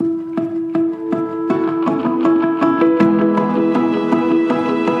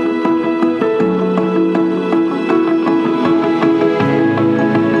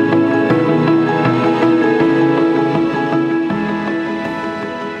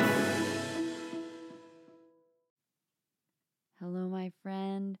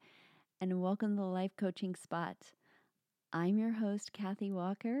and welcome to the Life Coaching Spot. I'm your host, Kathy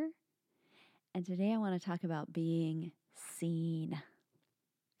Walker, and today I want to talk about being seen.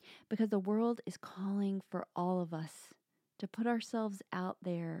 Because the world is calling for all of us to put ourselves out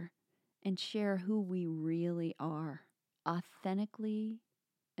there and share who we really are, authentically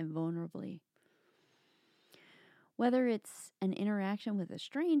and vulnerably. Whether it's an interaction with a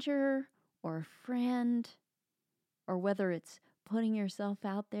stranger or a friend, or whether it's putting yourself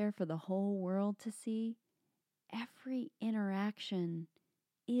out there for the whole world to see, every interaction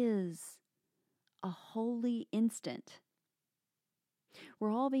is a holy instant.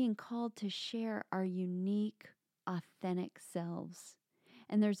 We're all being called to share our unique, authentic selves.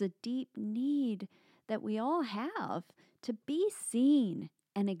 And there's a deep need that we all have to be seen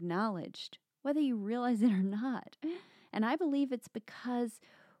and acknowledged, whether you realize it or not. And I believe it's because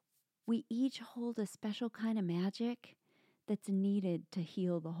we each hold a special kind of magic that's needed to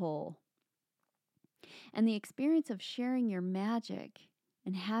heal the whole. And the experience of sharing your magic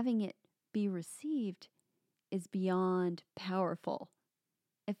and having it be received is beyond powerful.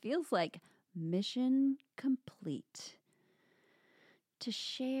 It feels like mission complete. To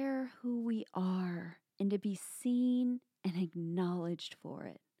share who we are and to be seen and acknowledged for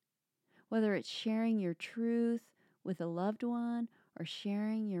it. Whether it's sharing your truth with a loved one or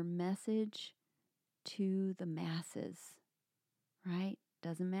sharing your message to the masses, right?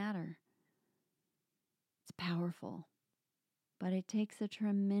 Doesn't matter. It's powerful. But it takes a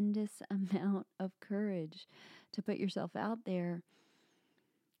tremendous amount of courage to put yourself out there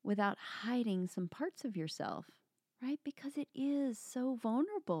without hiding some parts of yourself, right? Because it is so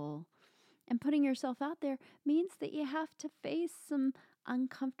vulnerable. And putting yourself out there means that you have to face some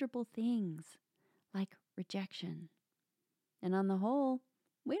uncomfortable things like rejection. And on the whole,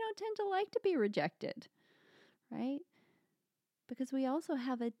 we don't tend to like to be rejected, right? Because we also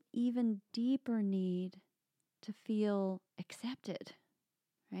have an even deeper need to feel accepted,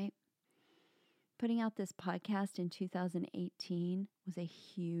 right? Putting out this podcast in 2018 was a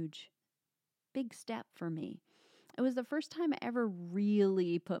huge, big step for me. It was the first time I ever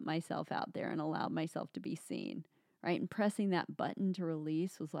really put myself out there and allowed myself to be seen, right? And pressing that button to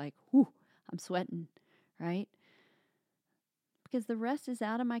release was like, whew, I'm sweating, right? Because the rest is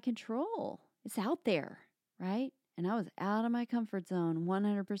out of my control. It's out there, right? And I was out of my comfort zone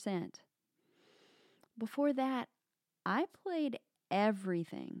 100%. Before that, I played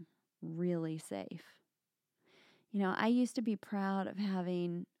everything really safe. I used to be proud of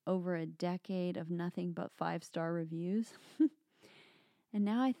having over a decade of nothing but 5-star reviews. And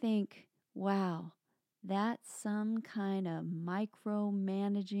now I think, wow, that's some kind of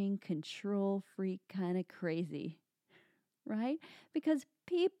micromanaging, control freak kind of crazy, right? Because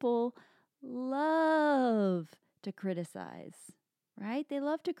people love to criticize, right? They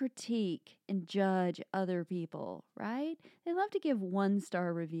love to critique and judge other people, right? They love to give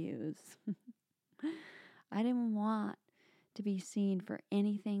 1-star reviews. I didn't want to be seen for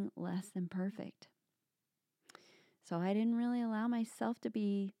anything less than perfect. So I didn't really allow myself to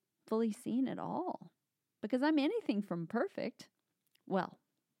be fully seen at all because I'm anything from perfect. Well,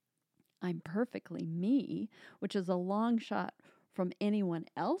 I'm perfectly me, which is a long shot from anyone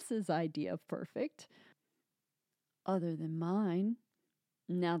else's idea of perfect other than mine,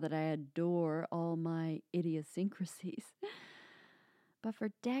 now that I adore all my idiosyncrasies. But for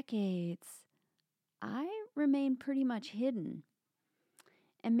decades, I remained pretty much hidden.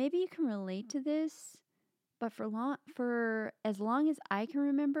 And maybe you can relate to this, but for as long as I can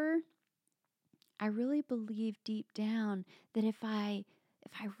remember, I really believe deep down that if I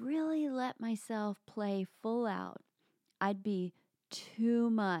really let myself play full out, I'd be too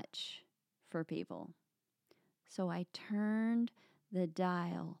much for people. So I turned the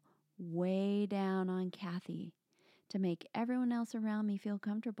dial way down on Kathy to make everyone else around me feel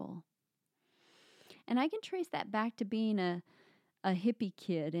comfortable. And I can trace that back to being a hippie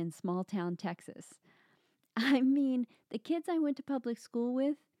kid in small town Texas. I mean, the kids I went to public school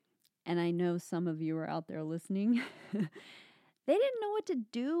with, and I know some of you are out there listening, they didn't know what to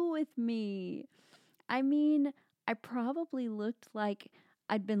do with me. I mean, I probably looked like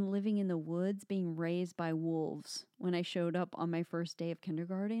I'd been living in the woods being raised by wolves when I showed up on my first day of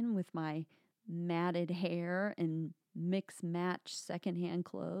kindergarten with my matted hair and mix-match secondhand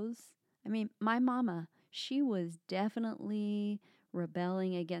clothes. I mean, my mama, she was definitely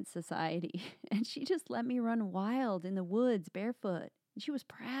rebelling against society, and she just let me run wild in the woods barefoot. And she was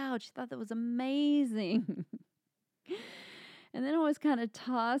proud. She thought that was amazing. And then I was kind of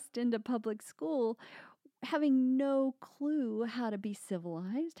tossed into public school, having no clue how to be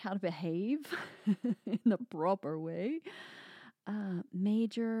civilized, how to behave in the proper way. a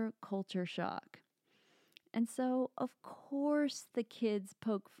major culture shock. And so, of course, the kids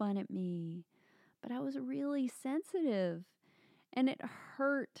poke fun at me, but I was really sensitive and it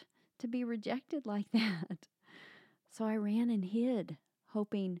hurt to be rejected like that. So I ran and hid,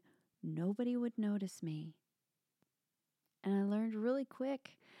 hoping nobody would notice me. And I learned really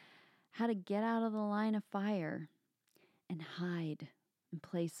quick how to get out of the line of fire and hide and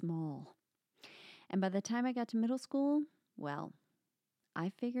play small. And by the time I got to middle school, well, I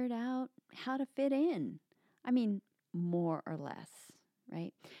figured out how to fit in. I mean, more or less,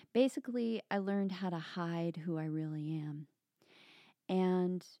 right? Basically, I learned how to hide who I really am.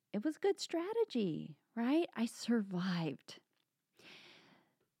 And it was good strategy, right? I survived.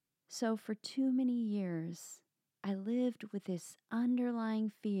 So for too many years, I lived with this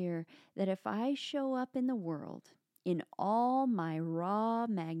underlying fear that if I show up in the world in all my raw,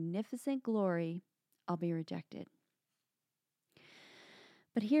 magnificent glory, I'll be rejected.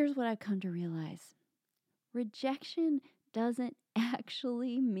 But here's what I've come to realize. Rejection doesn't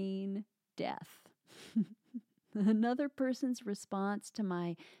actually mean death. Another person's response to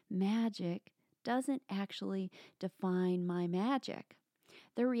my magic doesn't actually define my magic.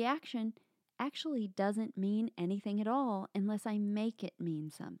 Their reaction actually doesn't mean anything at all unless I make it mean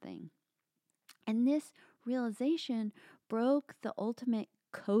something. And this realization broke the ultimate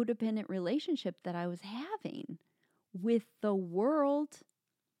codependent relationship that I was having with the world.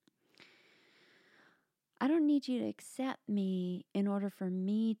 I don't need you to accept me in order for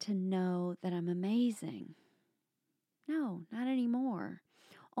me to know that I'm amazing. No, not anymore.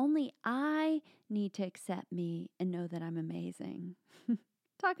 Only I need to accept me and know that I'm amazing.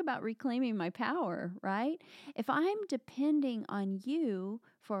 Talk about reclaiming my power, right? If I'm depending on you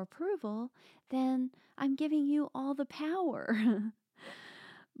for approval, then I'm giving you all the power.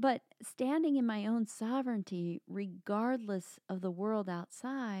 But standing in my own sovereignty, regardless of the world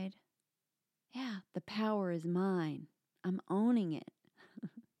outside, yeah, the power is mine. I'm owning it.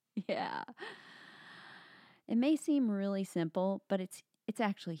 Yeah. It may seem really simple, but it's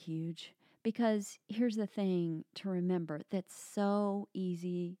actually huge. Because here's the thing to remember that's so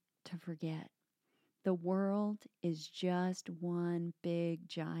easy to forget. The world is just one big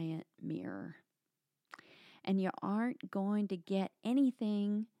giant mirror. And you aren't going to get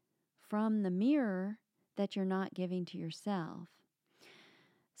anything from the mirror that you're not giving to yourself.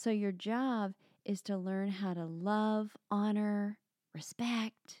 So your job is to learn how to love, honor,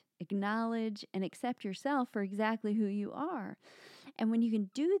 respect, acknowledge, and accept yourself for exactly who you are. And when you can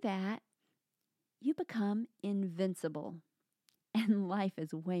do that, you become invincible, and life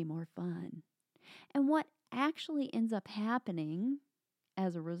is way more fun. And what actually ends up happening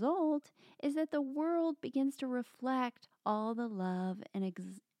as a result is that the world begins to reflect all the love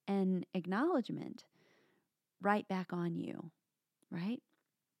and acknowledgement right back on you, right?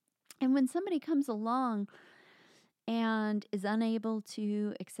 And when somebody comes along and is unable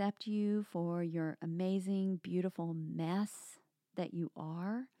to accept you for your amazing, beautiful mess that you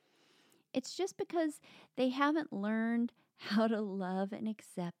are, it's just because they haven't learned how to love and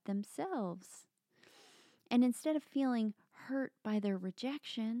accept themselves. And instead of feeling hurt by their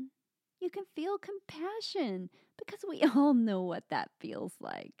rejection, you can feel compassion because we all know what that feels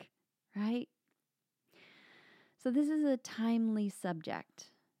like, right? So this is a timely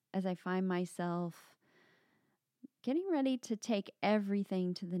subject as I find myself getting ready to take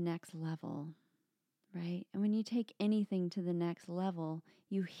everything to the next level, right? And when you take anything to the next level,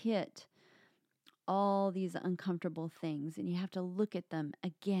 you hit all these uncomfortable things and you have to look at them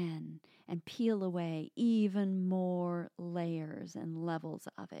again and peel away even more layers and levels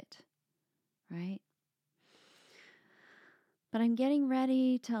of it, right? But I'm getting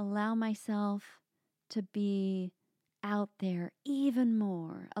ready to allow myself to be out there even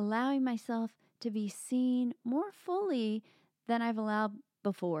more, allowing myself to be seen more fully than I've allowed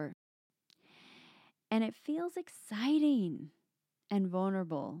before. And it feels exciting and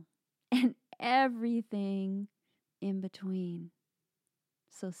vulnerable and everything in between.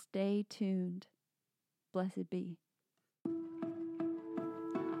 So stay tuned. Blessed be.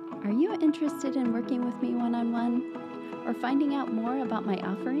 Are you interested in working with me one-on-one or finding out more about my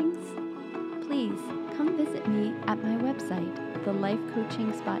offerings? Please come visit me at my website,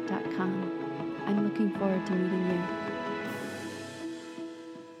 thelifecoachingspot.com. I'm looking forward to meeting you.